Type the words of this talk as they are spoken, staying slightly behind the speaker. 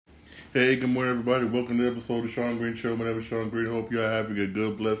Hey, good morning, everybody. Welcome to the episode of the Sean Green Show. My name is Sean Green. Hope you are having a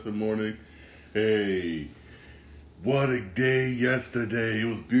good, blessed morning. Hey, what a day yesterday. It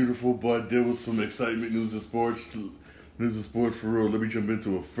was beautiful, but there was some excitement, news and sports. News and sports for real. Let me jump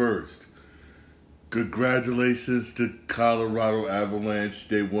into it first. Congratulations to Colorado Avalanche.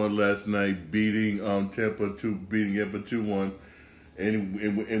 They won last night, beating Tampa 2-1, and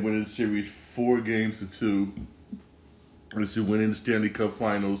winning the series 4-2. To winning the Stanley Cup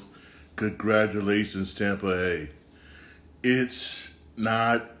Finals. Congratulations, Tampa. Hey, it's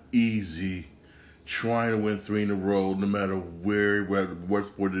not easy trying to win 3 in a row, no matter what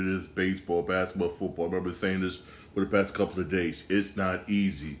sport it is, baseball, basketball, football. I remember saying this for the past couple of days. It's not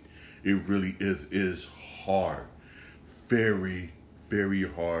easy. It really is hard. Very, very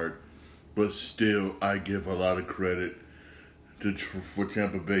hard. But still, I give a lot of credit for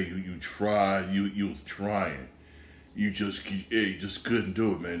Tampa Bay. You was trying. You just couldn't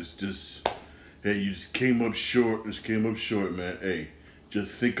do it, man. It's just, hey, you just came up short. Man. Hey,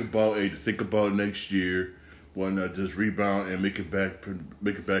 just think about next year. Why not just rebound and make it back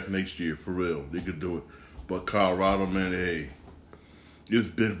next year for real? They could do it. But Colorado, man, hey, it's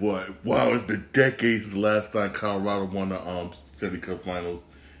been what? Wow, it's been decades since the last time Colorado won the Stanley Cup Finals.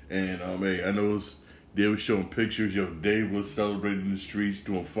 And hey, I know they were showing pictures. Dave was celebrating in the streets,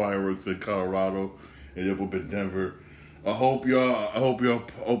 doing fireworks in Colorado. And up in Denver. I hope y'all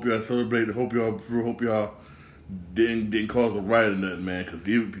celebrate. I hope y'all didn't cause a riot or nothing, man, because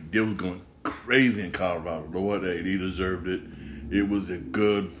they was going crazy in Colorado. You know what? Hey, they deserved it. It was a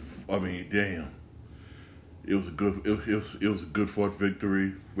good. I mean, damn. It was a good fought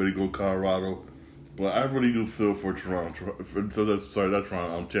victory. Way to go, Colorado. But I really do feel for Toronto. That's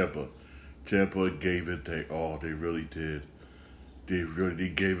Toronto. Tampa. Tampa gave it their all. They really did. They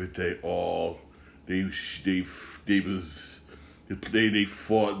gave it their all. They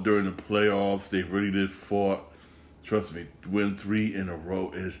fought during the playoffs. They really did fought. Trust me, win 3 in a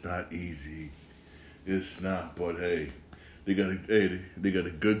row is not easy. It's not, but hey, they got a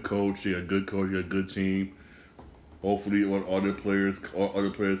good coach. They got a good team. Hopefully, all other players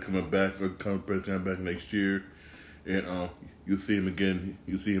coming back next year, and you'll see him again.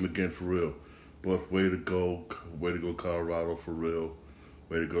 You'll see him again for real. But way to go, Colorado for real.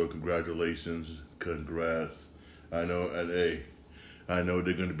 Way to go! Congratulations, congrats. I know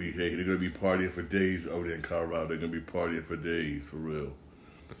they're gonna be partying for days over there in Colorado. They're gonna be partying for days for real.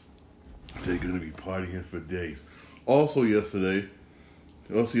 They're gonna be partying for days. Also yesterday,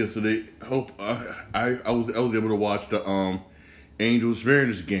 hope I was able to watch the Angels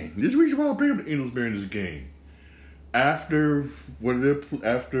Mariners game. This is the reason why I'm bringing up the Angels Mariners game. After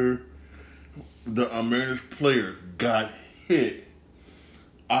the Mariners player got hit.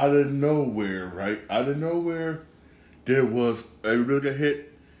 Out of nowhere, right? Out of nowhere, there was everybody got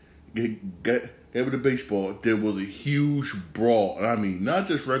hit. Got hit with a baseball. There was a huge brawl. And I mean, not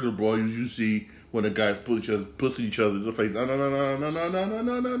just regular brawl. You see when the guys pushing each other. Just like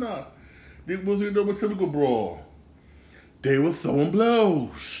no. It wasn't no typical brawl. They were throwing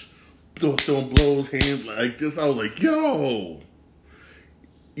blows. Hands like this. I was like, yo.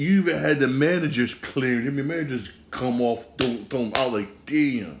 You even had the managers clearing him. The managers come off, throw them out like,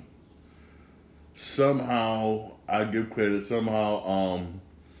 damn. Somehow, I give credit. Somehow,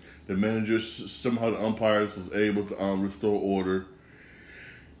 the umpires was able to restore order.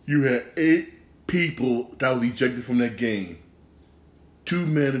 You had 8 people that was ejected from that game. Two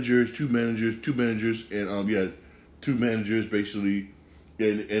managers, and you had 2 managers basically,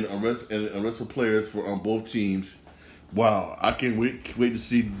 and arrested players for both teams. Wow, I can't wait to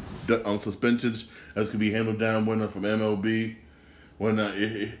see the suspensions as can be handled down when from MLB. When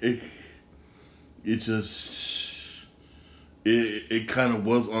it kind of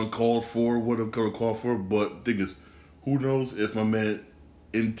was uncalled for, what I'm going to call for. But the thing is, who knows if my man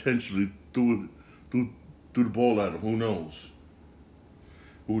intentionally threw the ball at him? Who knows?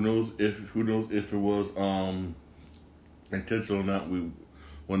 Who knows if it was intentional or not?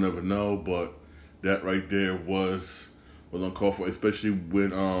 We'll never know. But that right there was uncalled for, especially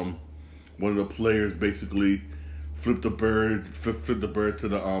when one of the players basically flipped the bird to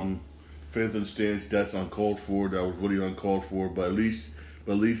the fans in the stands. That's uncalled for. That was really uncalled for. But at least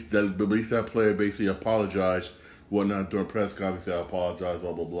that player basically apologized. Whatnot during press conference, I apologize,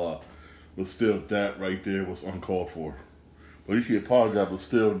 blah blah blah. But still, that right there was uncalled for. But at least he apologized. But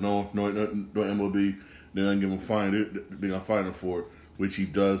still, no MLB. They're gonna give him a fine. They're gonna fine him for it, which he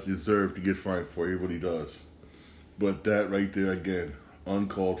does deserve to get fined for. He really does. But that right there, again,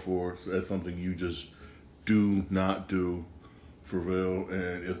 uncalled for. So that's something you just do not do for real.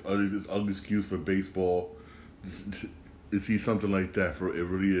 And it's ugly excuse for baseball to see something like that. For it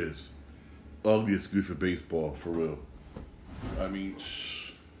really is. ugly excuse for baseball, for real. I mean,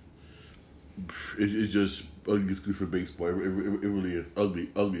 it's just ugly excuse for baseball. It really is ugly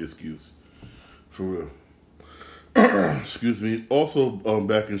excuse, for real. Excuse me. Also,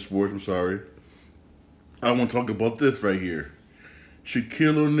 back in sports, I'm sorry. I want to talk about this right here.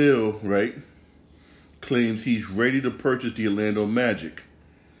 Shaquille O'Neal, right, claims he's ready to purchase the Orlando Magic.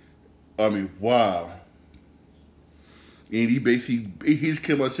 I mean, wow. And he basically, he's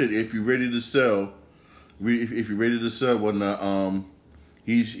came out and said, if you're ready to sell, if you're ready to sell, whatnot,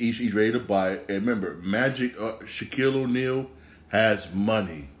 he's ready to buy it. And remember, Magic, Shaquille O'Neal has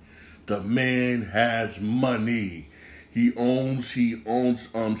money. The man has money. He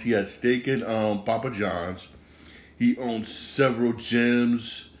has stake in Papa John's. He owns several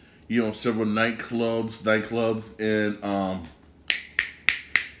gyms. He owns several nightclubs in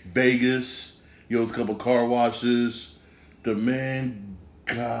Vegas. He owns a couple car washes. The man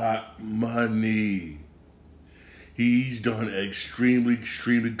got money. He's done an extremely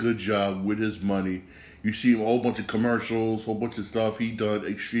good job with his money. You see him a whole bunch of commercials, whole bunch of stuff. He done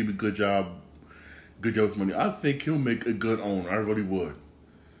extremely good job with his money. I think he'll make a good owner. I really would.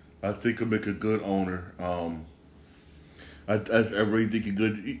 I think he'll make a good owner. I really think he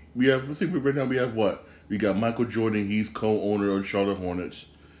could. Right now we have what? We got Michael Jordan. He's co-owner of Charlotte Hornets.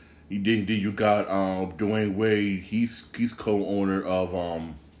 Then you got Dwayne Wade. He's co-owner of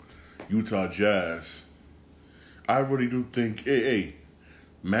Utah Jazz. I really do think. Hey,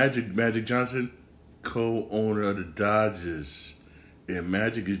 Magic Johnson, co-owner of the Dodgers, and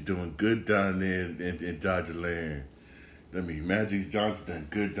Magic is doing good down there in Dodger Land. I mean, Magic Johnson done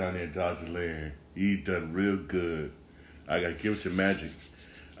good down there in Dodger Land. He done real good. I gotta give it to Magic.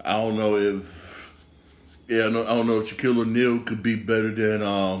 I don't know if Shaquille O'Neal could be better than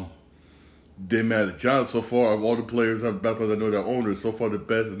Magic Johnson. So far, of all the players I know that owners, so far the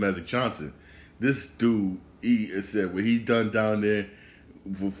best is Magic Johnson. This dude, he said what he done down there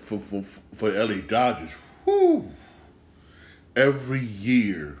for LA Dodgers. Whew. Every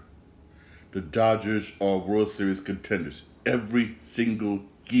year, the Dodgers are World Series contenders. Every single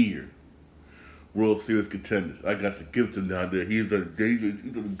year. World Series contenders. I got to give to him down there. He's done a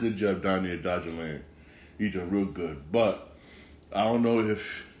good job down there in Dodger Land. He's done real good. But I don't know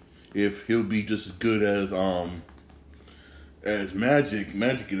if he'll be just as good as Magic.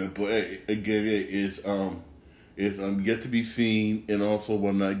 Magic in it, but again, it's yet to be seen. And also,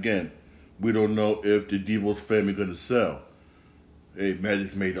 again, we don't know if the DeVos family going to sell.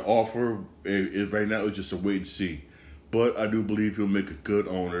 Magic made the offer. Right now, it's just a wait and see. But I do believe he'll make a good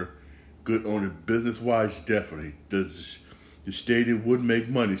owner. Good owner, business-wise, definitely. The stadium would make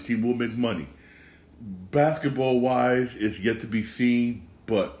money. His team will make money. Basketball-wise, it's yet to be seen.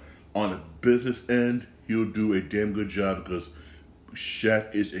 But on a business end, he'll do a damn good job because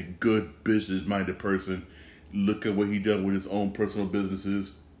Shaq is a good business-minded person. Look at what he done with his own personal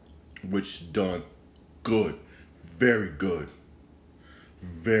businesses, which done good. Very good.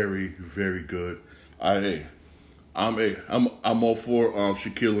 Very, very good. I'm all for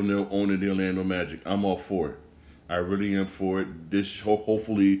Shaquille O'Neal owning the Orlando Magic. I'm all for it. I really am for it. This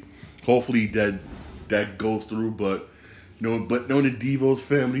hopefully that goes through. But knowing the DeVos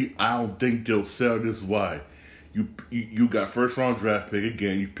family, I don't think they'll sell. This is why. You got first round draft pick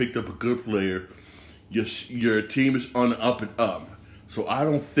again. You picked up a good player. Your team is on the up and up. So I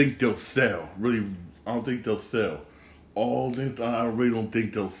don't think they'll sell. Really, I don't think they'll sell. I really don't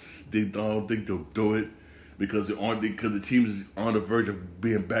think they'll do it. Because the team is on the verge of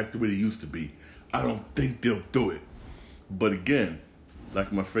being back to where they used to be. I don't think they'll do it. But again,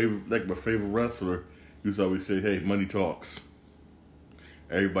 like my favorite wrestler used to always say, hey, money talks.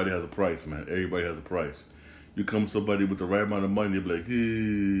 Everybody has a price, man. Everybody has a price. You come to somebody with the right amount of money, they'll be like,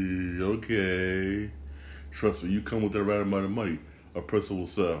 hey, okay. Trust me, you come with the right amount of money, a person will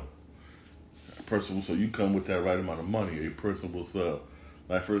sell. You come with that right amount of money, a person will sell.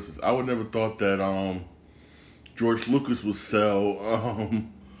 Like for instance, I would never thought that George Lucas would sell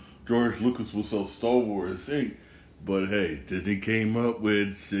Star Wars Inc. But hey, Disney came up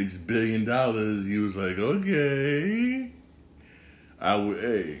with $6 billion. He was like, okay.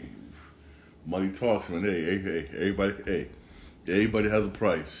 Money talks, man. Everybody has a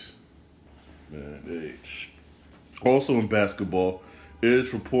price. Man, Also in basketball, it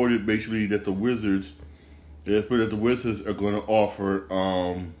is reported basically that the Wizards are going to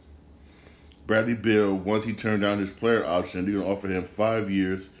offer Bradley Beal, once he turned down his player option, they're going to offer him 5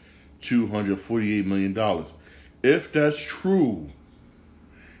 years, $248 million. If that's true,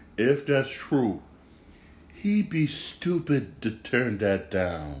 he'd be stupid to turn that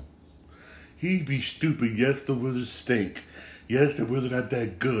down. He'd be stupid. Yes, the Wizards stink. Yes, the Wizards not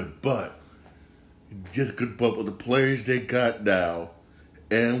that good, but Just good, but with the players they got now,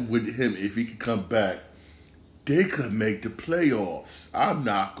 and with him, if he could come back, they could make the playoffs. I'm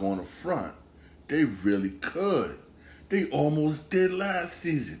not going to front. They really could. They almost did last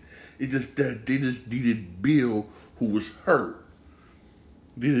season. It's just that they just needed Bill, who was hurt.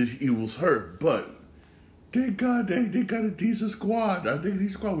 He was hurt, but they got a decent squad. I think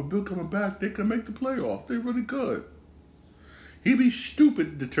these squad with Bill coming back, they could make the playoffs. They really could. He'd be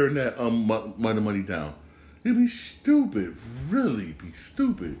stupid to turn that money down. He'd be stupid, really be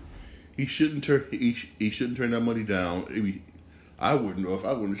stupid. He shouldn't turn that money down. I wouldn't know if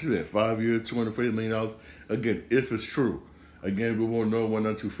I wouldn't shoot that 5 years, $240 million. Again, if it's true. Again, we won't know when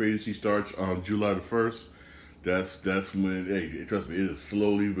until free agency starts on July the 1st. That's when, hey, trust me, it is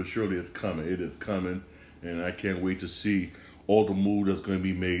slowly but surely it's coming. It is coming, and I can't wait to see all the moves that's going to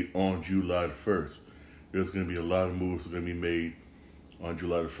be made on July the 1st. There's going to be a lot of moves that are going to be made on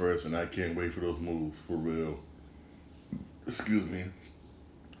July the 1st, and I can't wait for those moves, for real. Excuse me.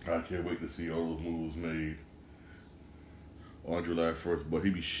 I can't wait to see all those moves made on July 1st, but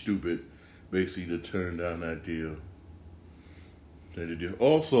he'd be stupid, basically, to turn down that deal.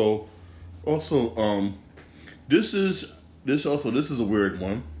 Also, this is a weird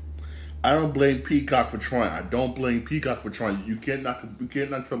one. I don't blame Peacock for trying. I don't blame Peacock for trying. You can't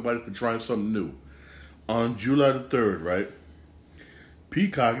knock somebody for trying something new. On July the 3rd, right?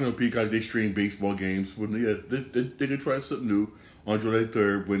 Peacock, they stream baseball games. They can try something new on July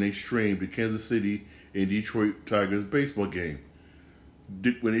 3rd when they stream the Kansas City and Detroit Tigers baseball game.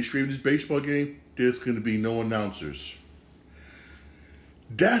 When they stream this baseball game, there's going to be no announcers.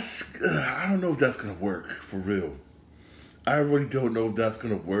 I don't know if that's going to work, for real. I really don't know if that's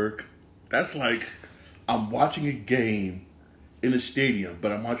going to work. That's like I'm watching a game in a stadium,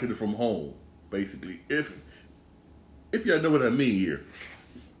 but I'm watching it from home, basically. If y'all know what I mean here.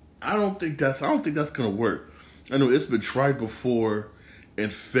 I don't think that's going to work. I know it's been tried before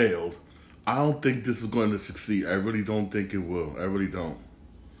and failed. I don't think this is going to succeed. I really don't think it will. I really don't.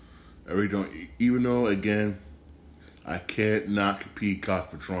 Even though, again, I can't knock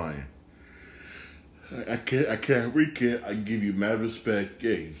Peacock for trying. I give you mad respect.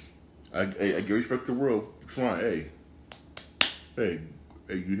 Hey, I give respect to the world for trying.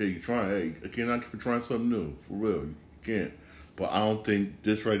 You trying. Hey, I can't knock you for trying something new. For real, you can't. But I don't think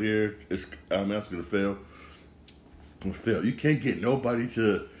this right here I'm asking to fail. You can't get nobody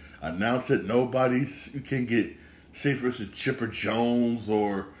to announce it. You can't get, say for instance, Chipper Jones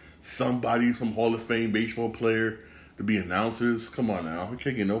or some Hall of Fame baseball player to be announcers. Come on now. You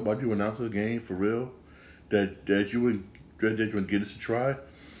can't get nobody to announce a game for real. That you would get us to try.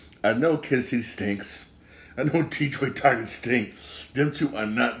 I know Kansas City stinks. I know Detroit Tigers stink. Them two are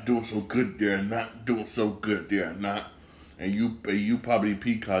not doing so good. They are not doing so good. They are not. And you probably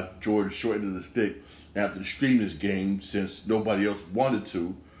Peacock George short end of the stick after the stream this game since nobody else wanted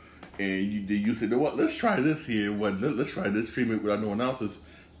to. And you said, you know what, let's try this here. Let's try this, stream it without no announcers.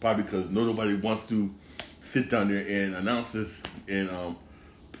 Probably because nobody wants to sit down there and announce this and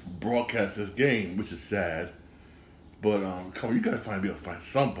broadcast this game, which is sad. But come on, you gotta be able to find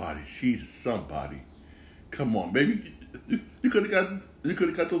somebody. Jesus, somebody. Come on, baby. You could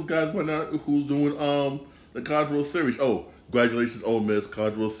have got those guys right now who's doing the College World Series. Oh, congratulations, Ole Miss,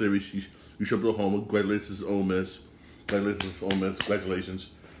 College World Series. You should be Oklahoma. Congratulations, Ole Miss. Congratulations,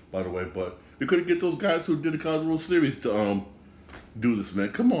 by the way. But you couldn't get those guys who did the College World Series to do this,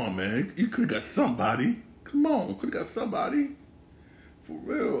 man. Come on, man. You could have got somebody. Come on, could have got somebody. For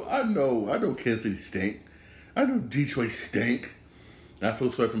real. I know Kansas City stink. I know Detroit stink. I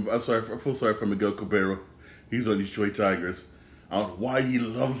feel sorry for Miguel Cabrera. He's on Detroit Tigers. I don't know why he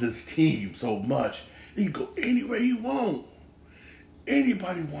loves his team so much. He can go anywhere he wants.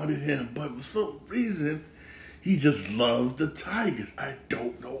 Anybody wanted him, but for some reason, he just loves the Tigers. I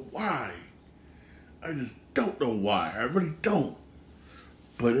don't know why. I just don't know why. I really don't.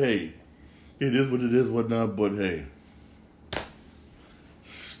 But hey, it is what it is, whatnot. But hey,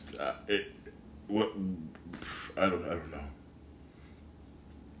 I don't know.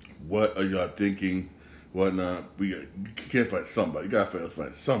 What are y'all thinking? Whatnot? You can't find somebody. You gotta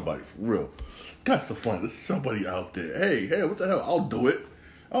find somebody for real. Got to find somebody out there. Hey, what the hell? I'll do it.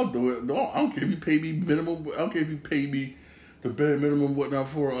 No, I don't care if you pay me minimum. I don't care if you pay me the bare minimum, whatnot,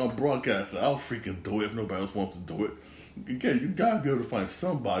 for a broadcaster. I'll freaking do it if nobody else wants to do it. Again, you gotta be able to find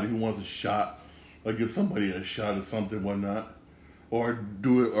somebody who wants a shot, or give somebody a shot or something, whatnot, or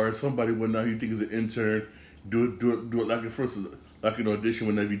do it, or somebody whatnot you think is an intern. Do it like at first, like an audition.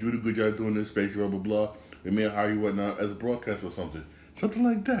 Whenever you do the good job doing this, space, blah blah blah, we may hire you whatnot as a broadcaster or something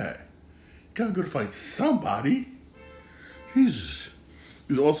like that. Gotta go to find somebody. Jesus,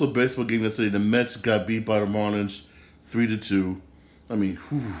 It was also a baseball game yesterday. The Mets got beat by the Marlins 3-2. I mean,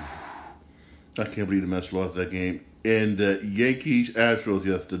 I can't believe the Mets lost that game. And the Yankees-Astros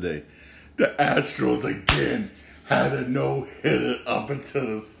yesterday. The Astros again had a no-hitter up until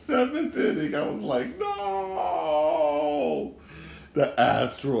the 7th inning. I was like, no! The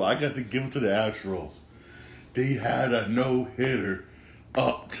Astros. I got to give it to the Astros. They had a no-hitter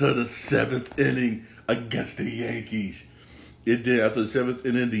up to the 7th inning against the Yankees. It did. After the 7th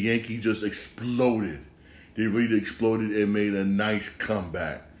inning, the Yankees just exploded. They really exploded and made a nice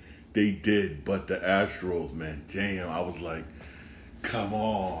comeback. They did. But the Astros, man, damn, I was like, come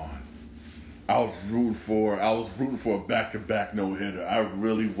on. I was rooting for a back-to-back no-hitter. I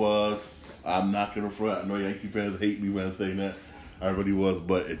really was. I'm not going to front. I know Yankee fans hate me when I say that. I really was,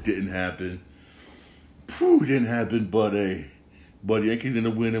 but it didn't happen. It didn't happen, but the Yankees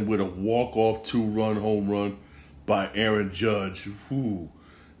ended up winning with a walk-off 2-run home run by Aaron Judge. I feel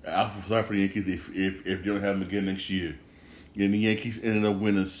sorry for the Yankees if they don't have him again next year. And the Yankees ended up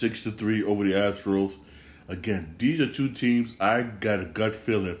winning 6-3 over the Astros. Again, these are two teams I got a gut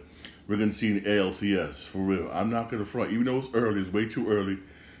feeling we're going to see in the ALCS, for real. I'm not going to front, even though it's early, it's way too early.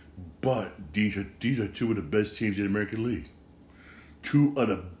 But these are two of the best teams in the American League. Two of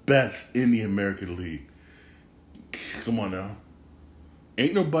the best in the American League. Come on now.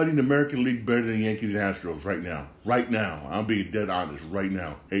 Ain't nobody in the American League better than the Yankees and Astros right now. Right now. I'm being dead honest. Right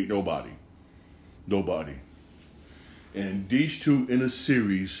now. Ain't nobody. Nobody. And these two in a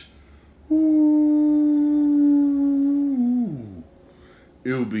series,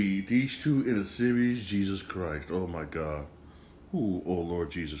 it'll be these two in a series, Jesus Christ. Oh my God. Oh Lord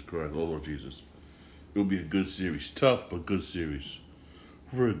Jesus Christ. Oh Lord Jesus. It'll be a good series. Tough, but good series.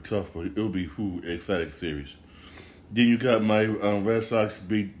 Very tough, but it'll be exciting series. Then you got my Red Sox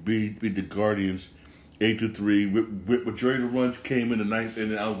beat the Guardians 8-3. With majority of the runs came in the ninth,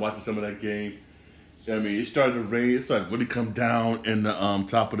 and I was watching some of that game. I mean, it started to rain. It started to really come down in the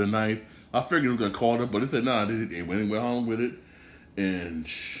top of the ninth. I figured it was going to call it, but it said, nah, they went home with it. And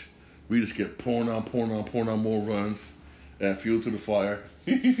we just kept pouring on more runs. Add fuel to the fire.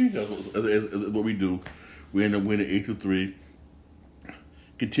 That's what we do. We end up winning 8-3.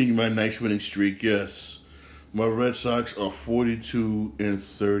 Continue my nice winning streak, yes. My Red Sox are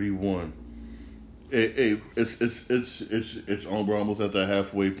 42-31. It's on. We're almost at the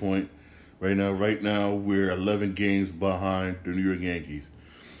halfway point right now. Right now, we're 11 games behind the New York Yankees.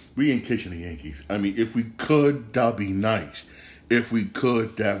 We ain't catching the Yankees. I mean, if we could, that'd be nice. If we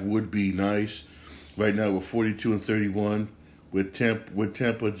could, that would be nice. Right now, we're 42-31. With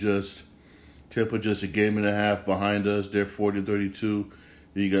Tampa just a game and a half behind us. They're 40-32.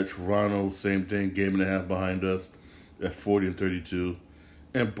 Then you got Toronto, same thing, game and a half behind us at 40-32.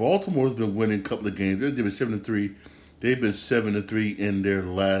 And Baltimore's been winning a couple of games. They've been 7-3. They've been 7-3 in their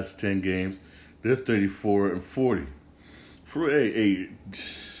last 10 games. They're 34-40.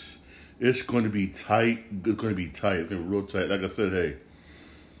 It's going to be tight. It's going to be tight. It's going to be real tight. Like I said,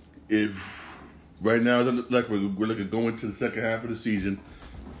 if right now like we're looking going to the second half of the season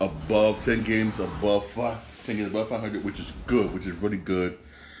above 10 games, above 500, which is good, which is really good.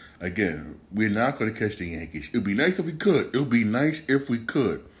 Again, we're not going to catch the Yankees. It would be nice if we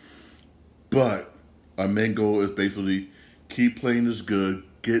could. But our main goal is basically keep playing this good,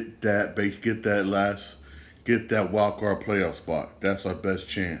 get that wild card playoff spot. That's our best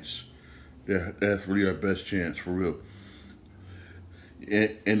chance. That's really our best chance, for real.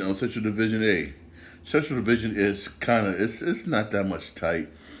 And on Central Division A, Central Division is it's not that much tight.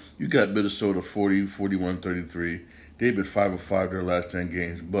 You got Minnesota 41-33. They've been 5-5 their last 10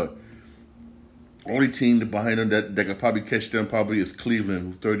 games, but only team behind them that could probably catch them probably is Cleveland,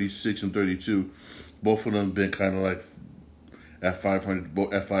 who's 36-32. Both of them have been kind of like at 500,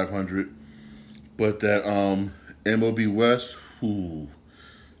 But that MLB West,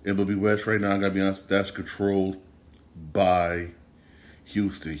 MLB West right now, I gotta be honest, that's controlled by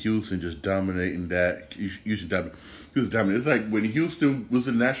Houston. Houston just dominating that. Houston dominating. It's like when Houston was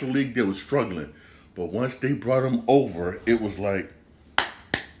in the National League, they were struggling. But once they brought them over, it was like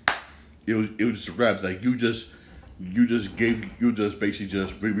it was just a wrap. Like we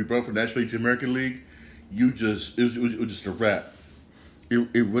brought from National League to American League. It was just a wrap. It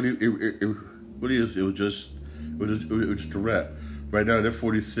really is. It was just a wrap. Right now they're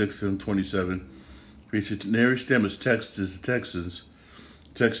 46-27. Nearest them is Texans,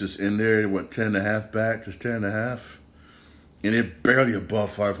 and they're 10.5 back, just 10.5, and they're barely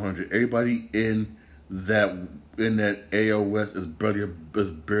above 500. Everybody in that AL West is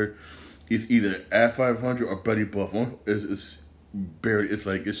it's either at 500 or barely above. It's barely. It's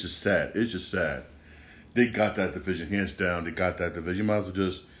just sad. It's just sad. They got that division hands down. They got that division. You might as well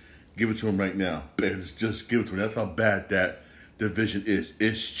just give it to them right now. Just give it to them. That's how bad that division is.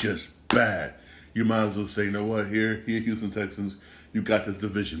 It's just bad. You might as well say, you know what? Here, Houston Texans, you got this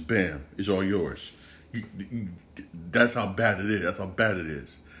division. Bam, it's all yours. That's how bad it is. That's how bad it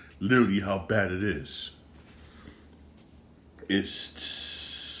is. Literally, how bad it is.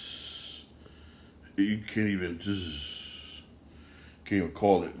 It's you can't even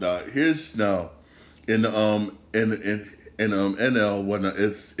call it. Now in NL whatnot,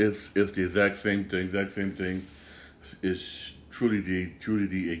 it's the exact same thing. It's truly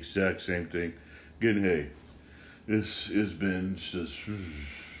the exact same thing. Again, hey, it's been just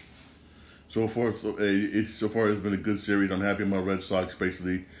so far it's been a good series. I'm happy my Red Sox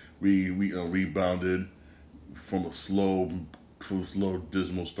basically rebounded from a slow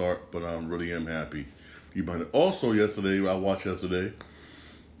dismal start, but I really am happy. Rebounded. Also I watched yesterday.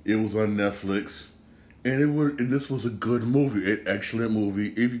 It was on Netflix, and this was a good movie, an excellent movie.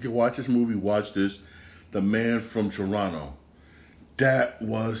 If you can watch this movie, watch this. The Man from Toronto. That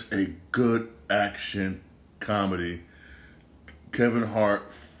was a good action comedy. Kevin Hart,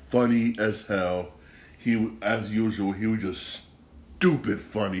 funny as hell. As usual, he was just stupid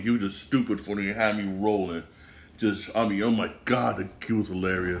funny. It had me rolling. Oh my God, he was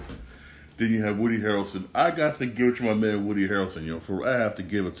hilarious. Then you have Woody Harrelson. I got to give it to my man Woody Harrelson, I have to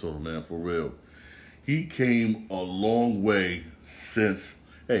give it to him, man, for real. He came a long way since,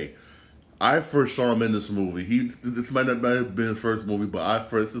 I first saw him in this movie. This might not have been his first movie, but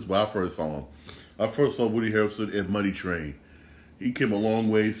this is where I first saw him. I first saw Woody Harrelson in Money Train. He came a long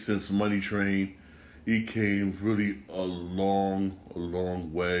way since Money Train. He came really a long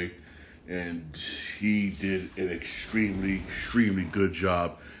way. And he did an extremely good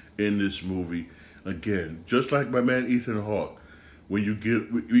job in this movie. Again, just like my man Ethan Hawke, when you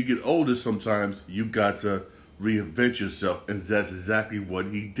get older, sometimes you got to reinvent yourself, and that's exactly what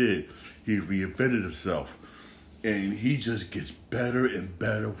he did. He reinvented himself, and he just gets better and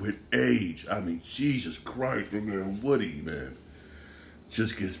better with age. I mean, Jesus Christ, man, Woody, man,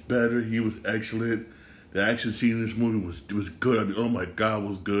 just gets better. He was excellent. The action scene in this movie was good. I mean, oh my God,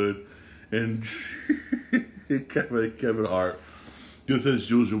 was good. And Kevin Hart, just as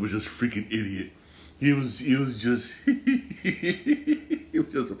usual, was just a freaking idiot. He was just he was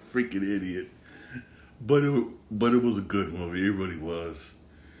just a freaking idiot. But it was a good movie. It really was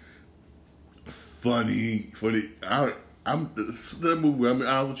funny. I'm that movie. I mean,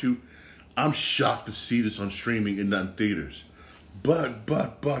 I was with you. I'm shocked to see this on streaming and not in theaters. But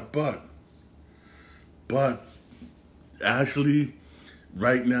actually.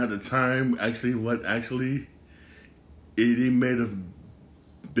 Right now, the time, it may have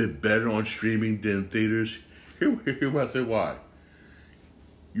been better on streaming than theaters. Here I say why.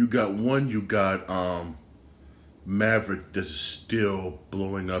 You got Maverick that's still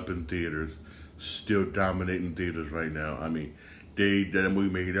blowing up in theaters, still dominating theaters right now. I mean, the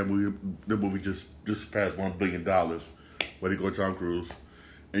movie just passed $1 billion. Where they go, Tom Cruise,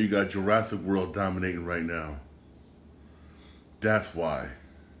 and you got Jurassic World dominating right now. That's why.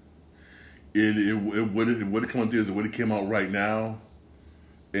 What it come out is what it came out right now,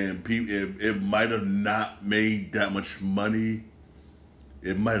 and it might have not made that much money.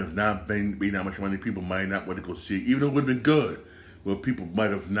 It might have not made that much money. People might not want to go see it, even though it would have been good. But people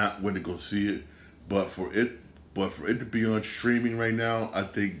might have not want to go see it. But for it to be on streaming right now, I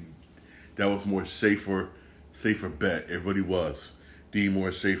think that was more safer bet. It really was the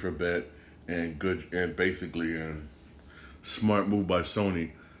more safer bet and good and basically smart move by Sony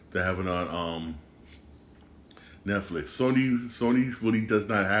to have it on Netflix. Sony really does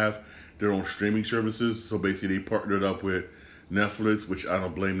not have their own streaming services, so basically they partnered up with Netflix, which I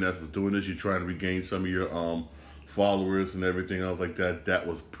don't blame Netflix for doing this. You're trying to regain some of your followers and everything else like that. That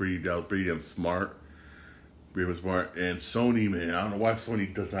was pretty damn smart. Pretty smart. And Sony, man, I don't know why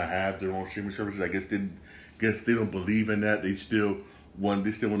Sony does not have their own streaming services. I guess they don't believe in that. They still one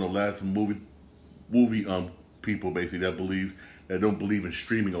of the last movie people basically that don't believe in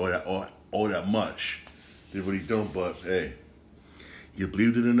streaming all that much. They really don't, but hey, you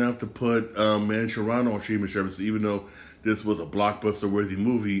believed it enough to put Man Toronto on streaming services, even though this was a blockbuster worthy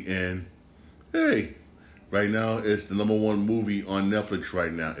movie. And hey, right now it's the number one movie on Netflix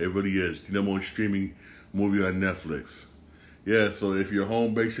right now. It really is the number one streaming movie on Netflix. Yeah, so if you're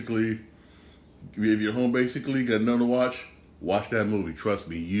home basically got nothing to watch that movie. Trust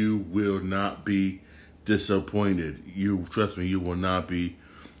me, you will not be disappointed. Trust me, you will not be.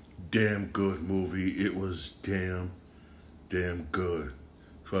 Damn good movie. It was damn good.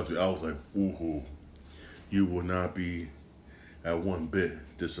 Trust me, I was like, woohoo. You will not be at one bit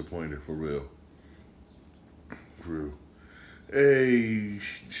disappointed, for real. Crew. Hey,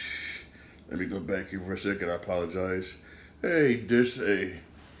 let me go back here for a second. I apologize. Hey,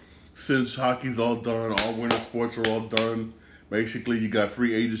 since hockey's all done, all winter sports are all done. Basically, you got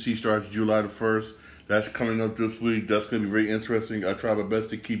free agency starts July the 1st. That's coming up this week. That's going to be very interesting. I try my best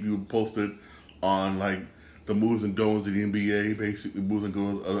to keep you posted on like the moves and goings of the NBA, basically moves and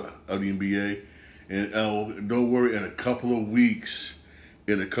goings of the NBA. And don't worry, in a couple of weeks,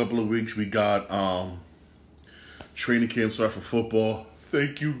 we got training camp start for football.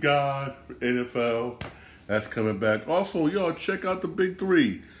 Thank you, God, for NFL. That's coming back. Also, y'all, check out the Big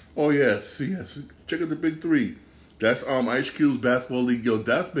Three. Oh, yes. Check out the Big Three. That's Ice Cube's basketball league. Yo,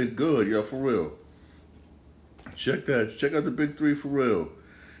 that's been good, yo, for real. Check out the Big Three for real.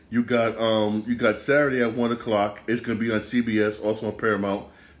 You got Saturday at 1:00. It's gonna be on CBS, also on Paramount.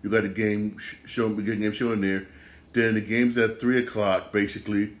 You got the game show in there. Then the games at 3:00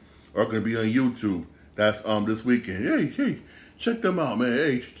 basically are gonna be on YouTube. That's this weekend. Hey, check them out, man.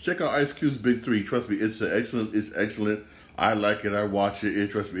 Hey, check out Ice Cube's Big Three. Trust me, it's excellent. I like it. I watch it.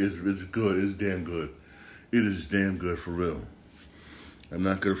 Trust me, it's good. It's damn good. It is damn good for real. I'm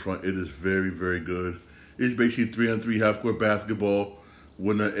not gonna front. It is very, very good. It's basically 3-on-3 half-court basketball.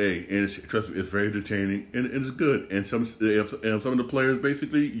 Trust me, it's very entertaining and it's good. And some of the players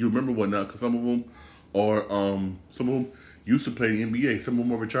basically you remember what now because some of them used to play in the NBA. Some of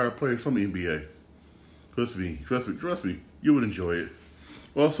them are retired players from the NBA. Trust me, you would enjoy it.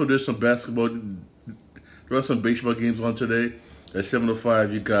 Also, there's some baseball games on today. At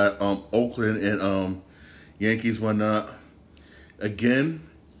 7:05, you got Oakland and Yankees, whatnot. Again,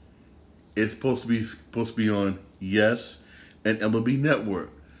 it's supposed to be on Yes and MLB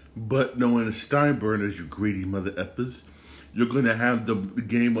Network. But knowing the Steinburners, you greedy mother effers, you're going to have the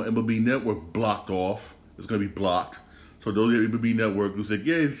game on MLB Network blocked off. It's going to be blocked. So those at MLB Network who said,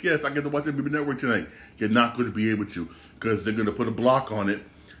 yes, I get to watch MLB Network tonight, you're not going to be able to because they're going to put a block on it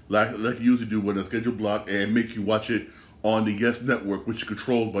like you usually do with a scheduled block and make you watch it on the Yes Network, which is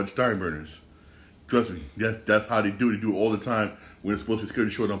controlled by the Steinburners. Trust me, that's how they do it. They do it all the time when it's supposed to be scheduled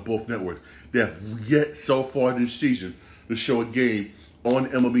to show it on both networks. They have yet so far this season to show a game on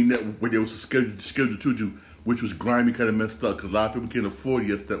MLB Network where they were scheduled to do, which was grimy, kind of messed up because a lot of people can't afford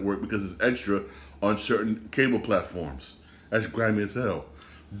Yes Network because it's extra on certain cable platforms. That's grimy as hell.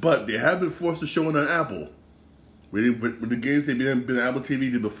 But they have been forced to show it on Apple. When the games they've been on Apple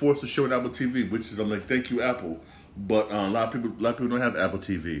TV, they've been forced to show it on Apple TV, which is I'm like, thank you, Apple. But a lot of people don't have Apple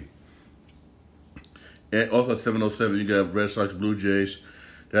TV. And also at 7:07, you got Red Sox, Blue Jays.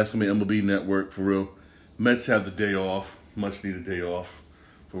 That's gonna be MLB Network for real. Mets have the day off, much needed day off,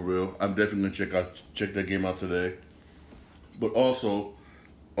 for real. I'm definitely gonna check that game out today. But also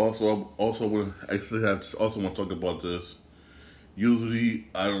want to talk about this. Usually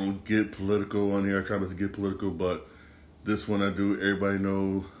I don't get political on here. I try not to get political, but this one I do. Everybody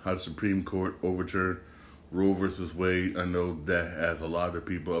know how the Supreme Court overturned Roe versus Wade. I know that has a lot of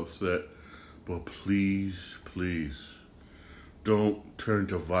people upset. But please, don't turn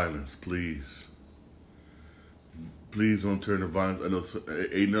to violence, please. Please don't turn to violence. I know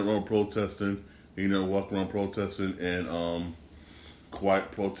ain't nothing wrong protesting, ain't nothing walking around protesting and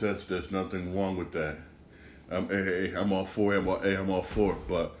quiet protest. There's nothing wrong with that. I'm all for it. I'm all for it.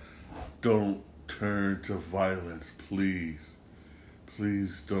 But don't turn to violence, please.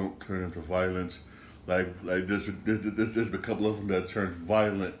 Please don't turn into violence. Like there's a couple of them that turned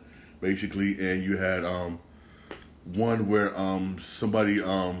violent. Basically, and you had one where somebody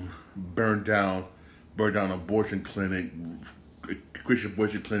burned down abortion clinic, Christian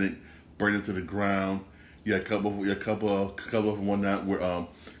abortion clinic, burned it to the ground. You had a couple of them one night where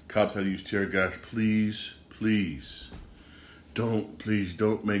cops had to use tear gas. Please, don't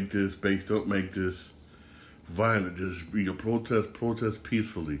make this violent. Just protest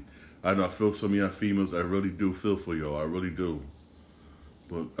peacefully. I know I feel some of y'all females. I really do feel for y'all. I really do.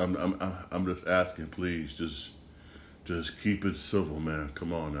 But I'm just asking, please, just keep it civil, man.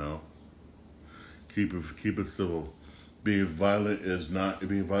 Come on now. Keep it civil. Being violent is not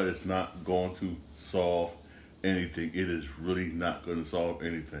going to solve anything. It is really not going to solve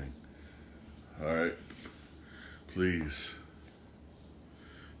anything. All right, please.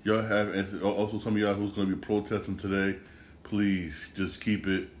 Y'all have, and also some of y'all who's going to be protesting today. Please just keep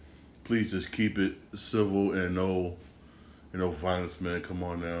it civil and no violence, man. Come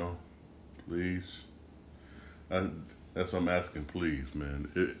on now, please. That's what I'm asking, please, man.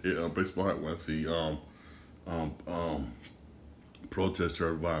 It breaks my heart when I see protests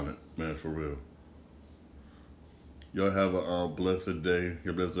are violent, man, for real. Y'all have a blessed day.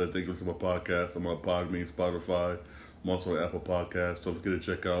 Your blessed day. Thank you for my podcast. I'm on Podbean, Spotify. I'm also on Apple Podcasts. Don't forget to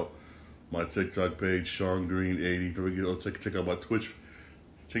check out my TikTok page, Sean Green 80. Don't forget, check out my Twitch.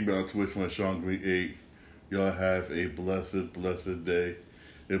 Check me out on Twitch, my Sean Green 8. Y'all have a blessed day.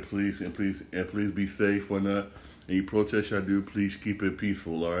 And please be safe when you protest y'all do. Please keep it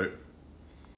peaceful, all right?